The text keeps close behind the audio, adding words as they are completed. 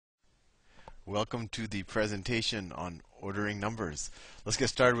Welcome to the presentation on ordering numbers. Let's get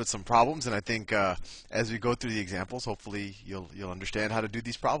started with some problems, and I think as we go through the examples, hopefully you'll understand how to do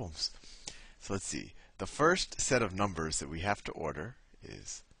these problems. So let's see. The first set of numbers that we have to order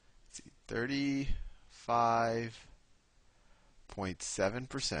is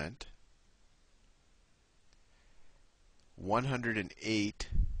 35.7%,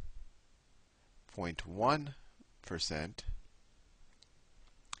 108.1%,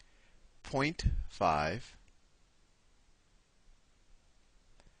 0.5,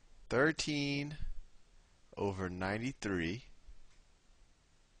 13 over 93,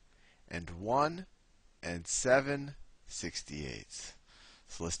 and 1 and 7/68.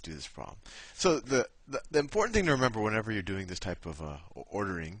 So let's do this problem. So the important thing to remember whenever you're doing this type of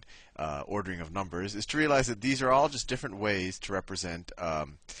ordering of numbers is to realize that these are all just different ways to represent.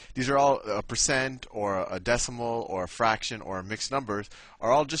 These are all a percent or a decimal or a fraction or mixed numbers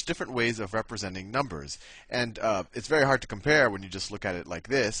are all just different ways of representing numbers. And it's very hard to compare when you just look at it like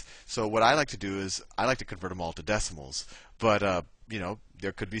this. So what I like to do is I like to convert them all to decimals. But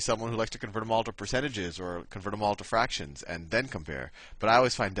there could be someone who likes to convert them all to percentages or convert them all to fractions and then compare. But I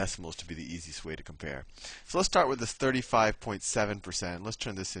always find decimals to be the easiest way to compare. So let's start with this 35.7%. Let's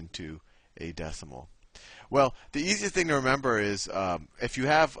turn this into a decimal. Well, the easiest thing to remember is if you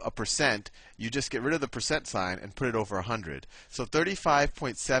have a percent, you just get rid of the percent sign and put it over 100. So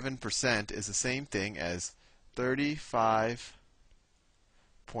 35.7% is the same thing as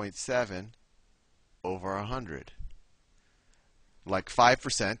 35.7 over 100. Like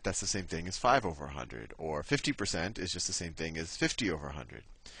 5%, that's the same thing as 5 over 100. Or 50% is just the same thing as 50 over 100.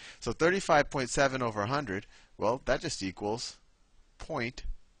 So 35.7 over 100, well, that just equals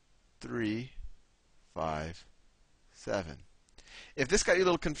 0.357. If this got you a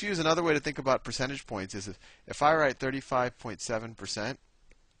little confused, another way to think about percentage points is if I write 35.7%,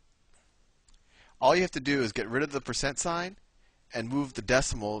 all you have to do is get rid of the percent sign and move the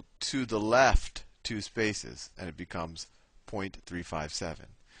decimal to the left 2 spaces, and it becomes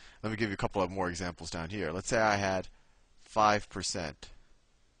 0.357. Let me give you a couple of more examples down here. Let's say I had 5%.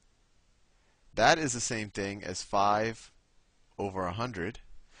 That is the same thing as 5 over 100.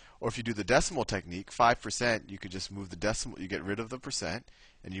 Or if you do the decimal technique, 5%, you could just move the decimal, you get rid of the percent,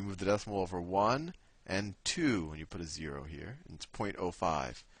 and you move the decimal over 1 and 2 when you put a 0 here, and it's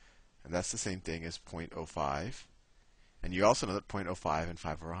 0.05. And that's the same thing as 0.05. And you also know that 0.05 and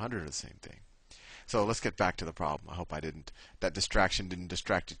 5 over 100 are the same thing. So let's get back to the problem. I hope that distraction didn't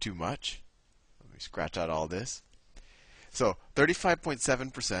distract you too much. Let me scratch out all this. So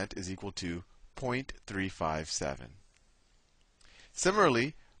 35.7% is equal to 0.357.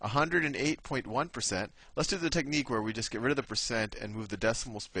 Similarly, 108.1%, let's do the technique where we just get rid of the percent and move the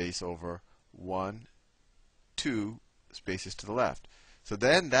decimal space over 1, 2 spaces to the left. So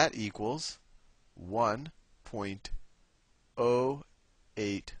then that equals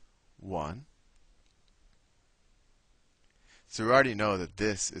 1.081. So we already know that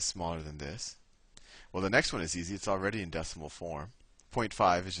this is smaller than this. Well, the next one is easy. It's already in decimal form.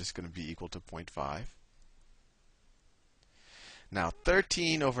 0.5 is just going to be equal to 0.5. Now,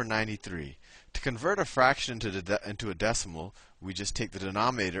 13 over 93. To convert a fraction into a decimal, we just take the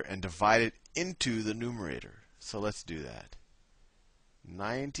denominator and divide it into the numerator. So let's do that.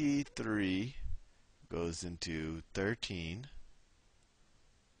 93 goes into 13.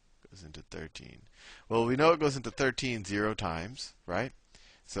 Goes into 13. Well, we know it goes into 13 0 times, right?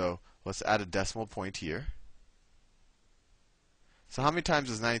 So let's add a decimal point here. So how many times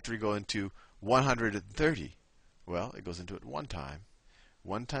does 93 go into 130? Well, it goes into it 1 time.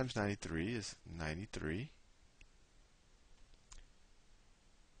 1 times 93 is 93.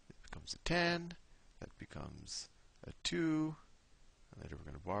 It becomes a 10. That becomes a 2. And later we're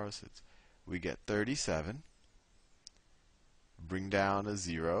going to borrow, so we get 37. Bring down a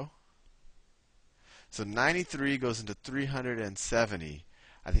 0. So 93 goes into 370.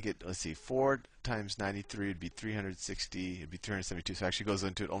 I think let's see, 4 times 93 would be 360. It would be 372. So it actually goes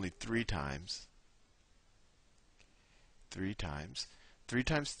into it only 3 times. 3 times. 3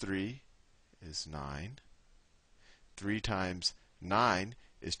 times 3 is 9. 3 times 9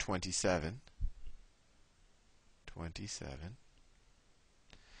 is 27. 27.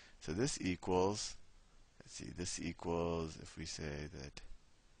 So this equals, let's see, this equals, if we say that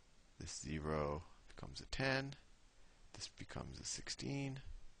this 0 becomes a 10, this becomes a 16,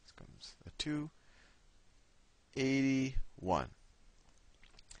 this becomes a 2, 81. And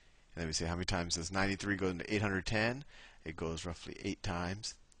then we say how many times does 93 go into 810? It goes roughly 8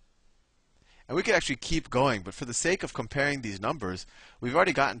 times. And we could actually keep going, but for the sake of comparing these numbers, we've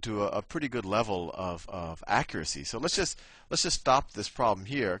already gotten to a pretty good level of accuracy. So let's just stop this problem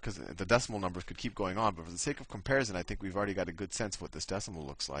here, because the decimal numbers could keep going on. But for the sake of comparison, I think we've already got a good sense of what this decimal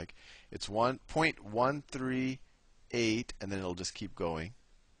looks like. It's 1.138, and then it'll just keep going.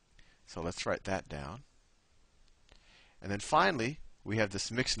 So let's write that down. And then finally, we have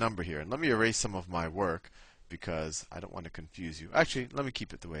this mixed number here. And let me erase some of my work, because I don't want to confuse you. Actually, let me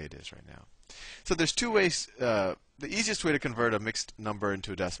keep it the way it is right now. So there's two ways. The easiest way to convert a mixed number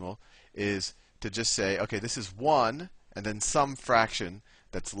into a decimal is to just say, okay, this is 1, and then some fraction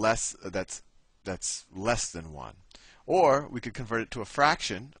that's less than 1. Or we could convert it to a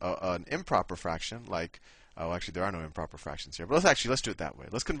fraction, an improper fraction, like, oh, actually there are no improper fractions here. But let's do it that way.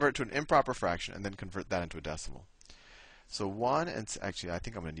 Let's convert it to an improper fraction and then convert that into a decimal. So 1 and actually I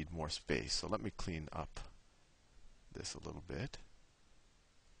think I'm going to need more space. So let me clean up this a little bit.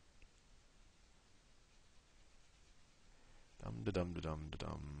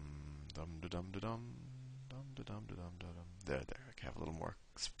 There. I have a little more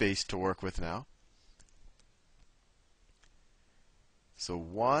space to work with now. So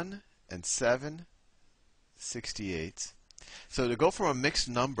 1 and 7/68. So to go from a mixed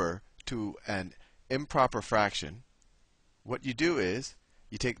number to an improper fraction, what you do is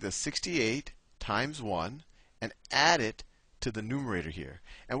you take the 68 times 1 and add it to the numerator here.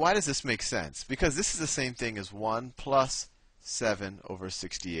 And why does this make sense? Because this is the same thing as 1 plus 7 over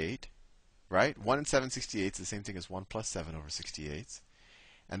 68, right? 1 and 7/68 is the same thing as 1 plus 7 over 68.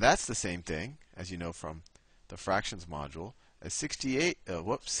 And that's the same thing, as you know from the fractions module, as 68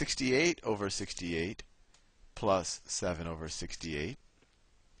 over 68 plus 7 over 68.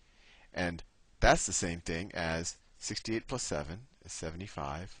 And that's the same thing as 68 plus 7 is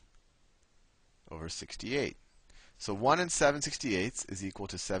 75 over 68. So 1 and 7/68 is equal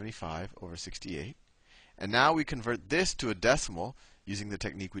to 75 over 68. And now we convert this to a decimal using the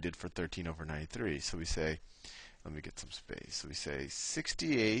technique we did for 13 over 93. So we say, let me get some space. So we say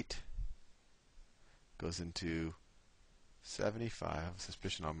 68 goes into 75. I have a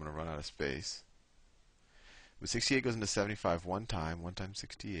suspicion I'm going to run out of space. But 68 goes into 75 one time. 1 times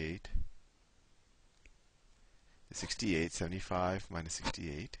 68 is 68. 75 minus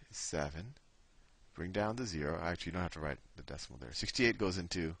 68 is 7. Bring down the 0. Actually, you don't have to write the decimal there. 68 goes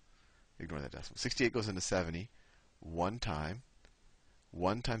into, ignore that decimal. 68 goes into 70 one time.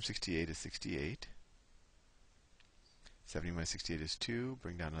 1 times 68 is 68. 70 minus 68 is 2.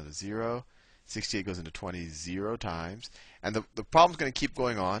 Bring down another 0. 68 goes into 20 0 times. And the problem's going to keep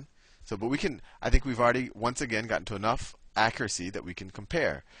going on. So, but we can, I think we've already, once again, gotten to enough accuracy that we can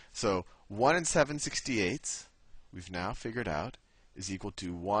compare. So 1 and 7/68, we've now figured out, is equal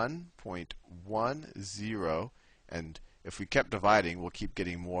to 1.10. And if we kept dividing, we'll keep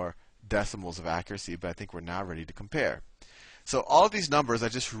getting more decimals of accuracy. But I think we're now ready to compare. So all of these numbers, I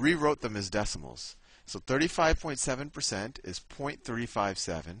just rewrote them as decimals. So 35.7% is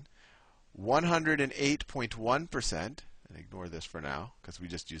 0.357. 108.1%, and ignore this for now because we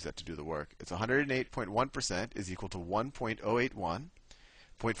just use that to do the work. It's 108.1% is equal to 1.081.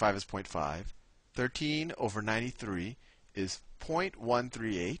 0.5 is 0.5. 13 over 93 is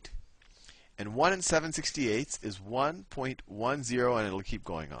 0.138. And 1 and 7/68 is 1.10, and it'll keep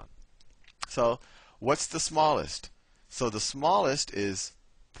going on. So what's the smallest? So the smallest is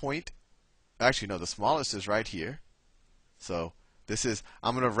the smallest is right here. So this is,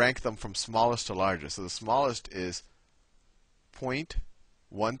 I'm going to rank them from smallest to largest. So the smallest is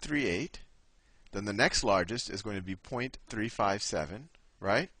 0.138. Then the next largest is going to be 0.357,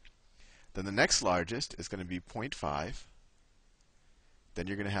 right? Then the next largest is going to be 0.5. Then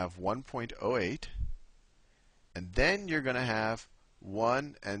you're going to have 1.08. And then you're going to have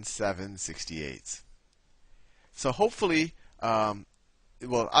 1 and 7/68. So hopefully,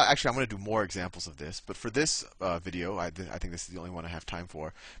 well, actually, I'm going to do more examples of this. But for this video, I think this is the only one I have time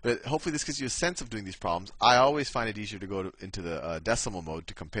for. But hopefully this gives you a sense of doing these problems. I always find it easier to go into the decimal mode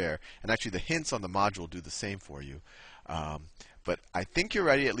to compare. And actually, the hints on the module do the same for you. But I think you're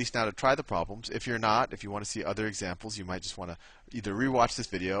ready, at least now, to try the problems. If you're not, if you want to see other examples, you might just want to either rewatch this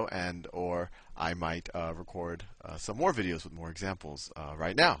video or I might record some more videos with more examples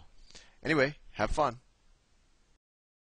right now. Anyway, have fun.